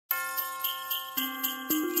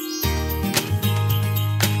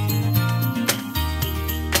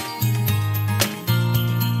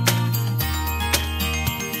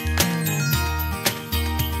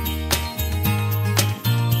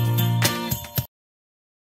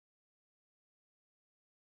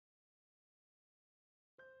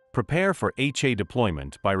Prepare for HA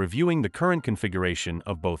deployment by reviewing the current configuration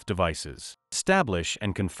of both devices. Establish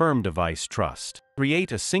and confirm device trust.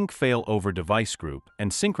 Create a Sync-Failover device group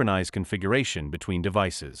and synchronize configuration between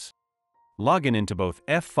devices. Log into both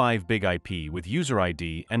F5 Big IP with user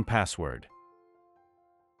ID and password.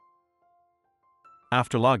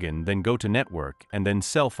 After login, then go to Network and then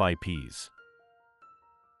Self-IPs.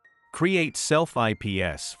 Create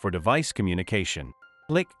Self-IPs for device communication.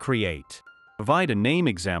 Click Create. Provide a name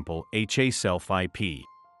example HA Self-IP.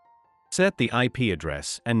 Set the IP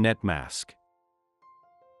address and net mask.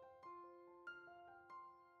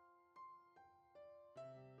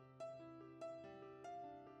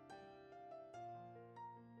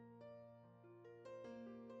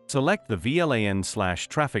 Select the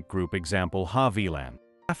VLAN/traffic group example HA VLAN,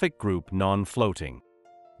 traffic group non-floating.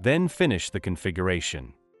 Then finish the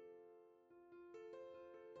configuration.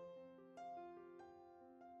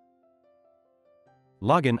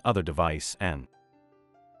 Log in other device and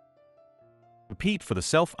repeat for the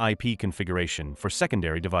Self-IP configuration for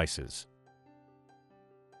secondary devices.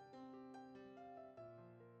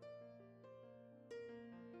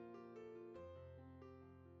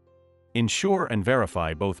 Ensure and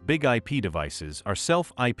verify both Big IP devices are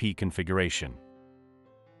Self-IP configuration.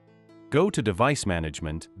 Go to Device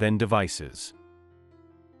Management, then Devices.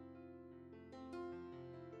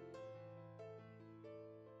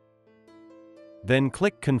 Then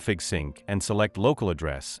click Config Sync and select Local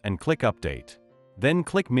Address and click Update. Then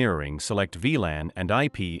click Mirroring, select VLAN and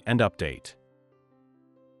IP and Update.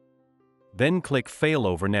 Then click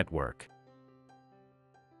Failover Network.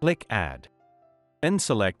 Click Add. Then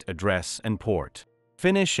select Address and Port.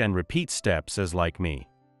 Finish and repeat steps as like me.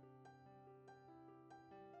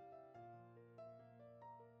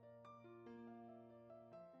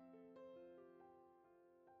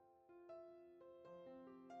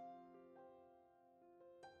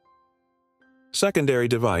 Secondary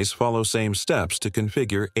device follow same steps to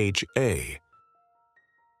configure HA.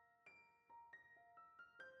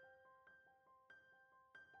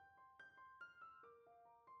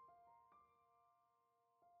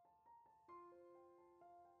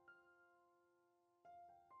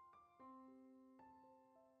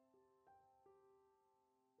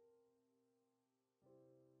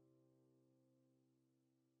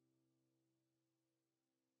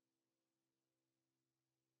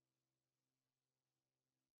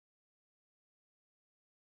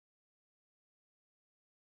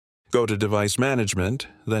 Go to Device Management,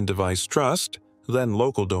 then Device Trust, then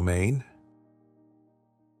Local Domain.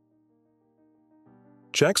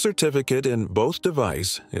 Check certificate in both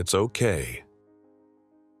device, it's OK.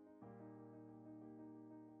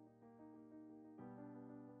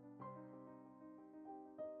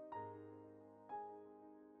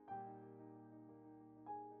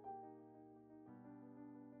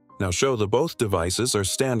 Now show the both devices are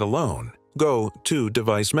standalone. Go to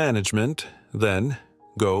Device Management, then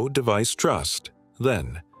go Device Trust,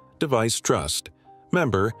 then Device Trust.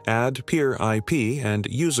 Member, add peer IP and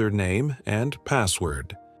username and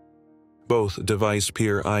password. Both device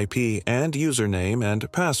peer IP and username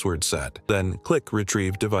and password set, then click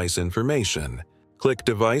Retrieve Device Information. Click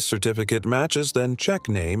Device Certificate Matches, then check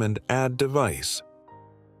Name and Add Device.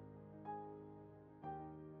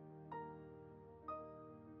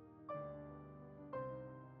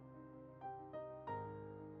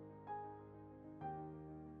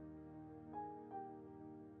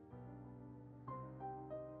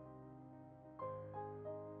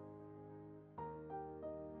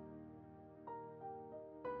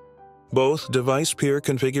 Both device peer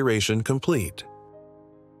configuration complete.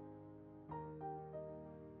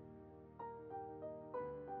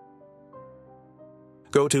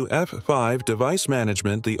 Go to F5 Device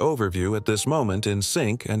Management. The overview at this moment in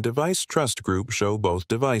Sync and Device Trust Group show both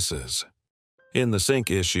devices. In the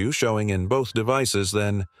Sync issue showing in both devices,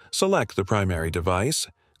 then select the primary device,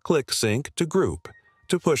 click Sync to Group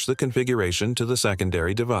to push the configuration to the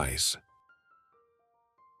secondary device.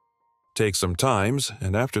 Take some times,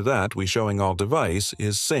 and after that we showing all device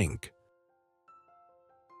is Sync.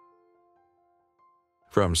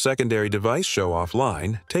 From secondary device show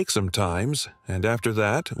offline, take some times, and after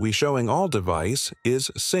that we showing all device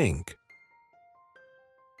is Sync.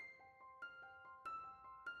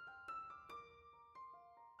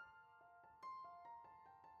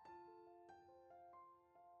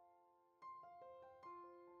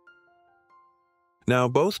 Now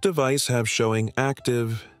both device have showing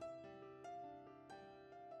active.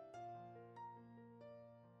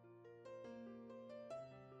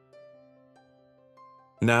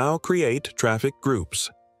 Now create traffic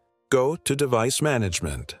groups. Go to Device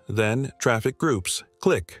Management, then Traffic Groups.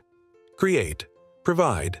 Click Create.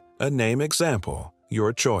 Provide a name example,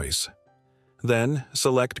 your choice. Then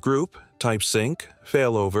select Group, type Sync,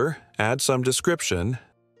 Failover, add some description,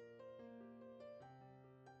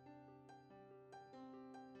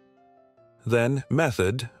 then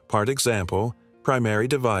Method, part example, primary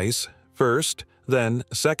device, first, then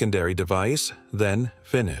secondary device, then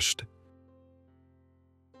finished.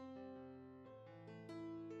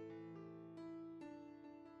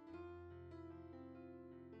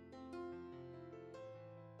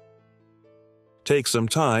 Take some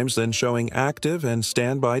times then showing active and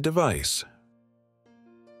standby device.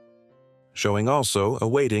 Showing also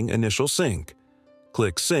awaiting initial sync.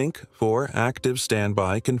 Click Sync for active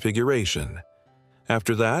standby configuration.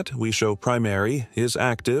 After that, we show primary is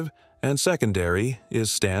active and secondary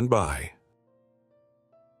is standby.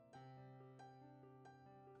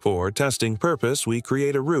 For testing purpose, we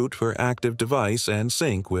create a route for active device and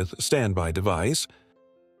sync with standby device.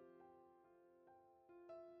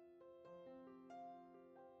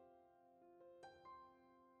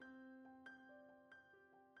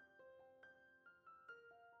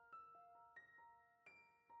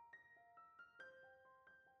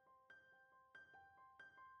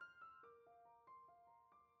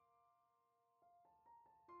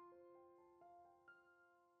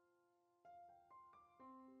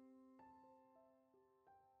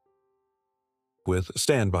 With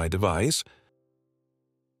standby device,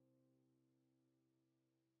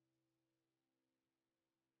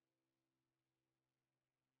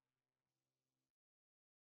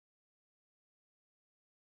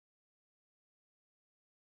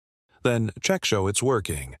 then check show it's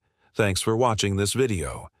working. Thanks for watching this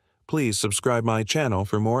video. Please subscribe my channel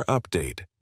for more update.